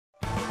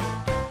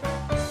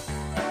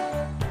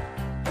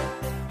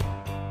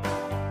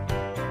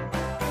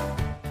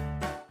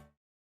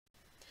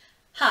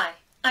Hi,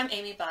 I'm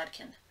Amy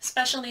Bodkin,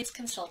 Special Needs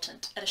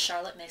Consultant at a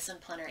Charlotte Mason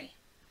Plenary.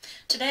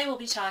 Today we'll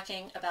be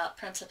talking about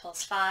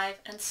Principles 5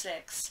 and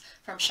 6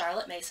 from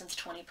Charlotte Mason's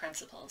 20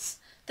 Principles.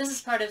 This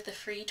is part of the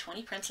free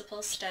 20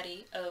 Principles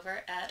study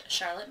over at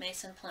Charlotte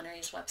Mason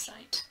Plenary's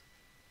website.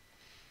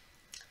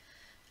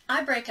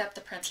 I break up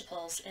the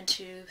principles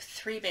into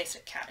three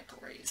basic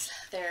categories.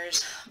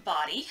 There's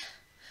body,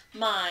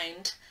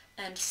 mind,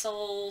 and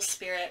soul,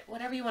 spirit,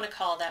 whatever you want to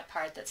call that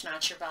part that's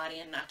not your body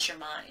and not your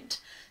mind.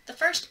 The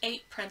first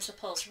 8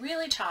 principles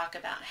really talk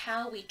about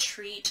how we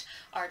treat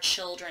our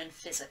children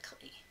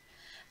physically.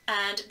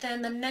 And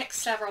then the next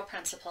several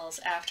principles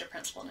after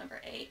principle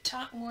number 8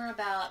 talk more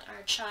about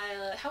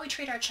how we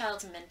treat our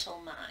child's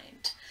mental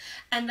mind.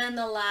 And then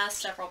the last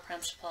several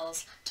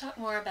principles talk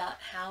more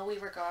about how we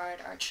regard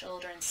our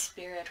children's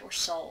spirit or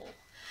soul.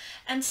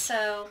 And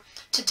so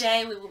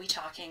today we will be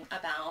talking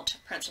about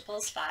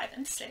principles 5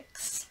 and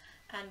 6.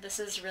 And this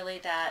is really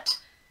that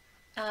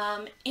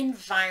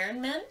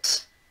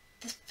environment,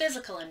 the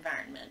physical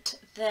environment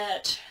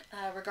that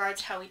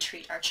regards how we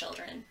treat our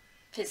children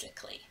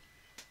physically.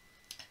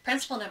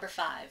 Principle number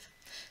 5.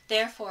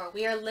 Therefore,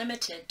 we are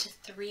limited to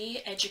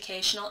 3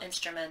 educational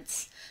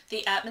instruments: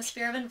 the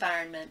atmosphere of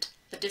environment,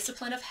 the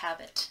discipline of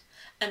habit,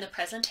 and the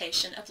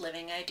presentation of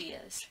living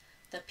ideas.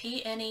 The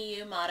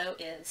P.N.E.U. motto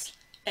is,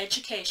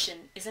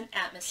 education is an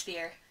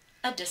atmosphere,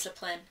 a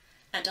discipline,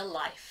 and a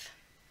life.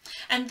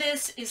 And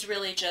this is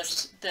really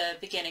just the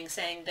beginning,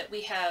 saying that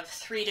we have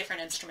 3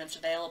 different instruments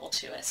available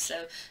to us.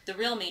 So the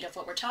real meat of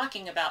what we're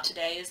talking about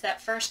today is that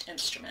first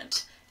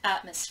instrument,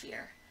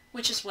 atmosphere,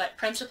 which is what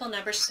principle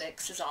number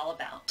 6 is all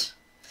about.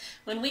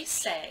 When we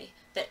say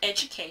that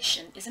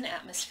education is an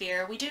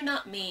atmosphere, we do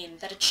not mean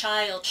that a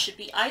child should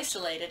be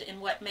isolated in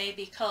what may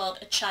be called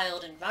a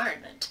child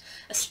environment,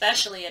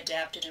 especially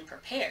adapted and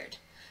prepared,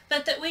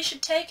 but that we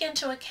should take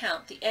into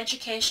account the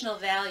educational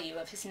value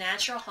of his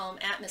natural home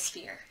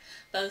atmosphere,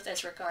 both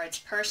as regards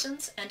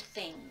persons and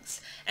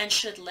things, and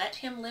should let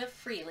him live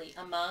freely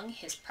among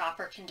his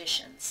proper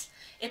conditions.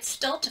 It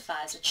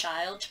stultifies a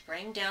child to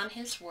bring down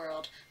his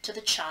world to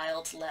the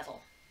child's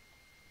level.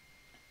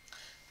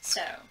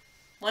 So,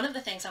 one of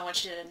the things I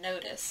want you to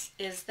notice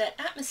is that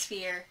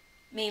atmosphere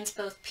means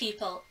both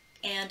people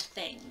and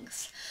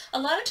things. A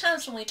lot of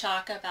times when we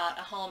talk about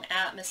a home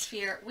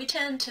atmosphere, we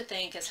tend to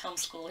think as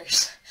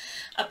homeschoolers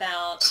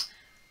about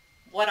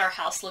what our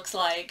house looks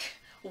like,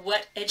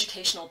 what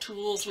educational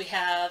tools we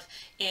have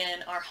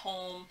in our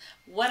home,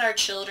 what our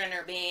children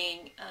are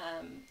being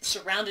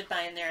surrounded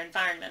by in their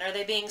environment. Are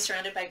they being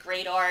surrounded by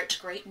great art,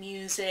 great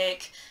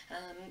music,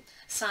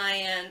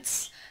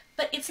 science?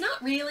 But it's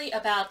not really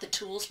about the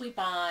tools we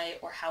buy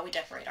or how we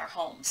decorate our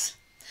homes.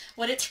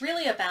 What it's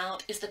really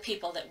about is the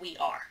people that we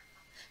are.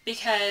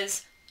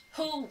 Because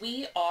who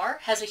we are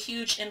has a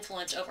huge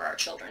influence over our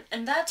children.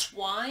 And that's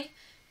why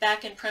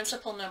back in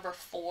principle number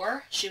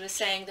 4, she was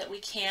saying that we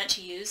can't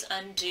use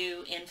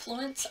undue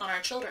influence on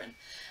our children.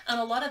 And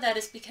a lot of that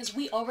is because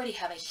we already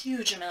have a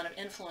huge amount of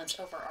influence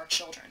over our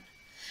children.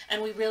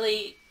 And we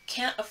really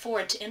can't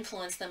afford to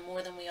influence them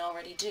more than we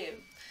already do.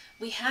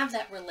 We have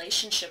that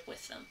relationship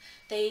with them.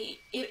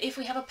 If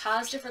we have a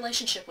positive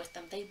relationship with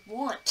them, they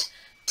want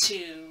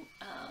to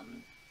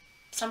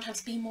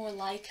sometimes be more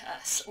like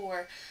us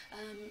or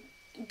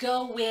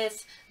go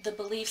with the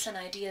beliefs and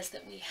ideas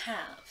that we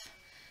have.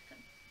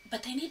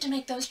 But they need to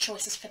make those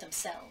choices for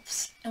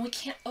themselves, and we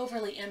can't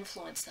overly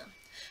influence them.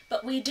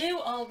 But we do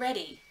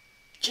already,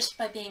 just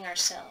by being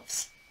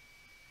ourselves.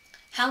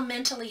 How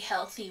mentally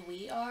healthy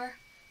we are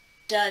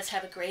does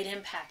have a great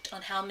impact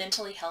on how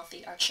mentally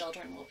healthy our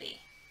children will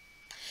be.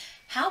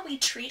 How we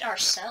treat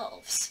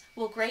ourselves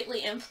will greatly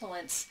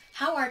influence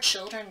how our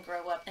children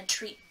grow up and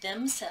treat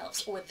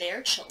themselves or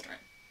their children.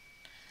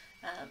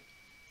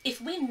 If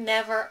we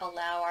never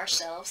allow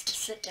ourselves to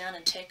sit down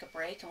and take a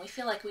break, and we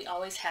feel like we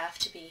always have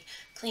to be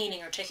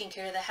cleaning or taking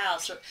care of the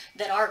house, or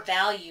that our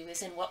value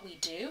is in what we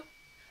do,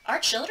 our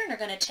children are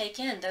going to take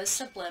in those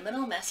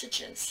subliminal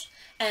messages.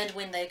 And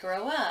when they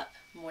grow up,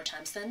 more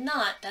times than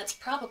not, that's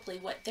probably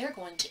what they're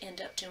going to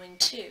end up doing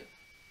too.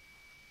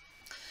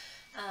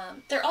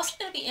 They're also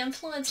going to be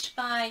influenced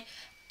by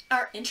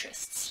our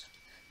interests.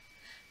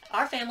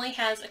 Our family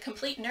has a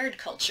complete nerd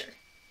culture.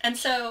 And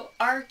so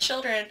our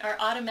children are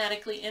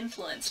automatically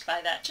influenced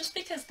by that just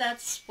because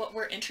that's what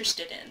we're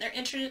interested in.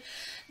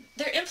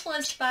 They're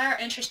influenced by our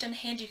interest in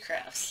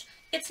handicrafts.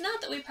 It's not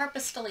that we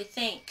purposefully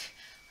think,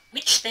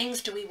 which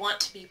things do we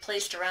want to be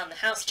placed around the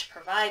house to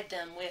provide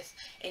them with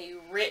a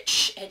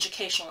rich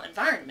educational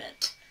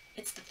environment.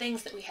 It's the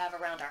things that we have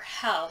around our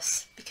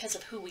house because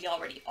of who we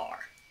already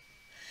are.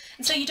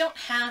 And so you don't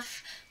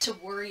have to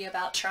worry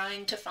about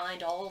trying to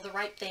find all the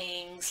right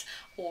things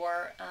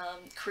or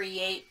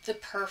create the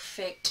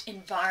perfect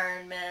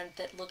environment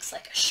that looks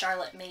like a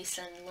Charlotte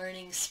Mason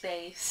learning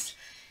space.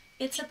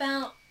 It's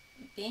about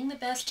being the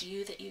best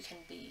you that you can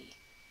be.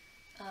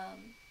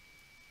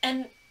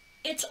 And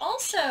it's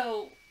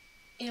also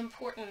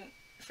important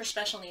for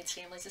special needs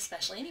families,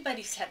 especially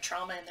anybody who's had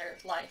trauma in their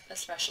life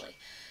especially,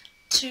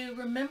 to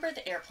remember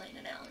the airplane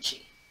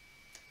analogy.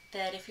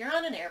 That if you're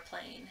on an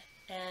airplane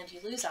and you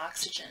lose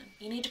oxygen,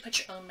 you need to put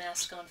your own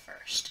mask on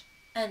first,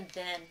 and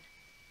then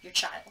your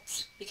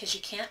child's, because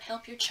you can't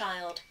help your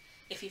child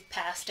if you've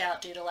passed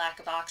out due to lack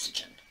of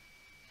oxygen.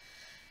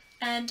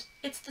 And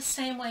it's the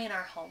same way in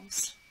our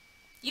homes.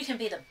 You can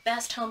be the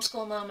best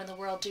homeschool mom in the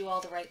world, do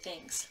all the right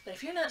things, but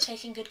if you're not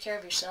taking good care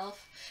of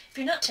yourself, if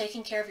you're not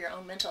taking care of your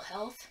own mental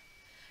health,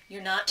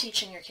 you're not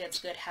teaching your kids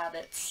good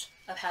habits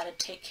of how to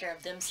take care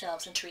of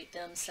themselves and treat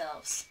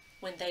themselves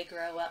when they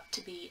grow up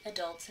to be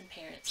adults and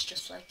parents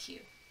just like you.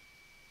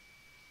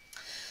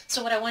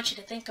 So what I want you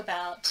to think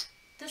about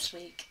this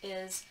week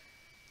is,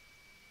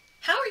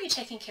 how are you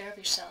taking care of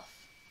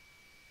yourself?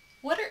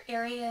 What are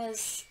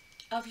areas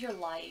of your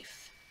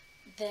life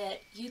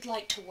that you'd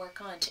like to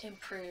work on to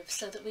improve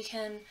so that we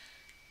can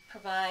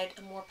provide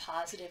a more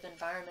positive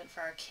environment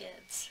for our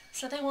kids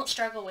so they won't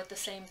struggle with the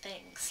same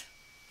things?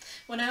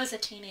 When I was a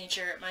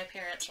teenager, my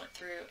parents went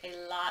through a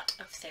lot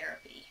of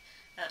therapy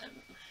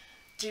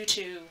due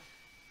to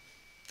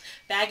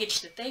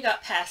baggage that they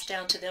got passed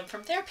down to them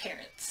from their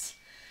parents.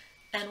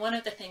 And one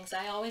of the things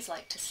I always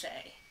like to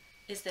say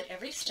is that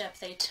every step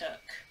they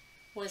took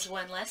was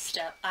one less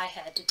step I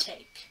had to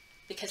take,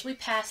 because we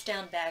pass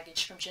down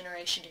baggage from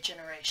generation to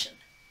generation.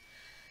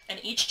 And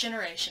each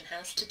generation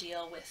has to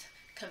deal with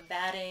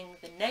combating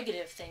the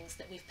negative things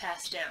that we've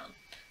passed down,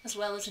 as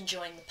well as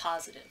enjoying the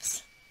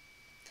positives.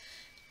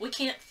 We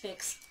can't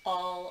fix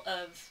all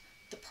of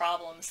the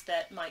problems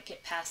that might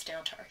get passed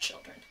down to our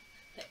children,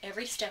 but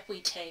every step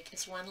we take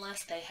is one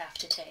less they have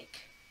to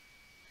take.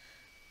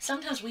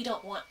 Sometimes we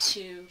don't want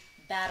to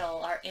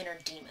battle our inner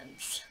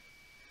demons,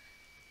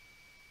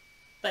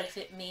 but if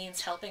it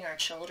means helping our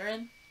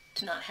children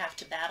to not have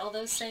to battle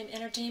those same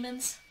inner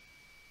demons,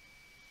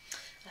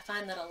 I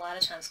find that a lot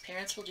of times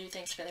parents will do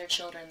things for their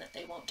children that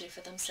they won't do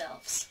for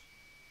themselves.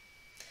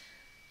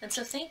 And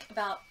so think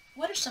about,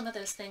 what are some of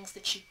those things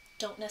that you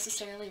don't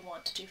necessarily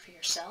want to do for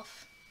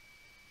yourself,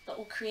 but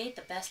will create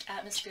the best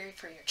atmosphere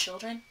for your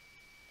children,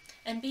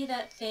 and be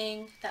that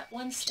thing, that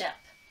one step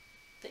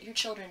that your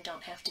children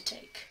don't have to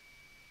take.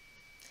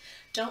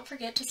 Don't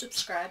forget to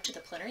subscribe to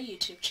the P.N.E.U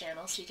YouTube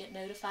channel so you get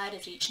notified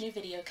as each new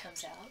video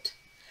comes out.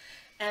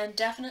 And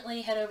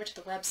definitely head over to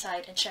the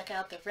website and check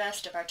out the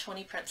rest of our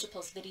 20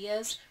 Principles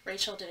videos.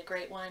 Rachel did a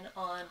great one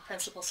on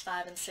Principles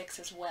 5 and 6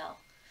 as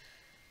well.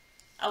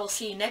 I will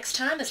see you next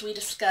time as we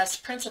discuss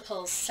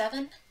Principles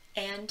 7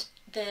 and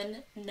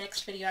then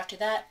next video after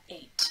that,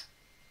 8.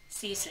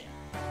 See you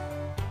soon.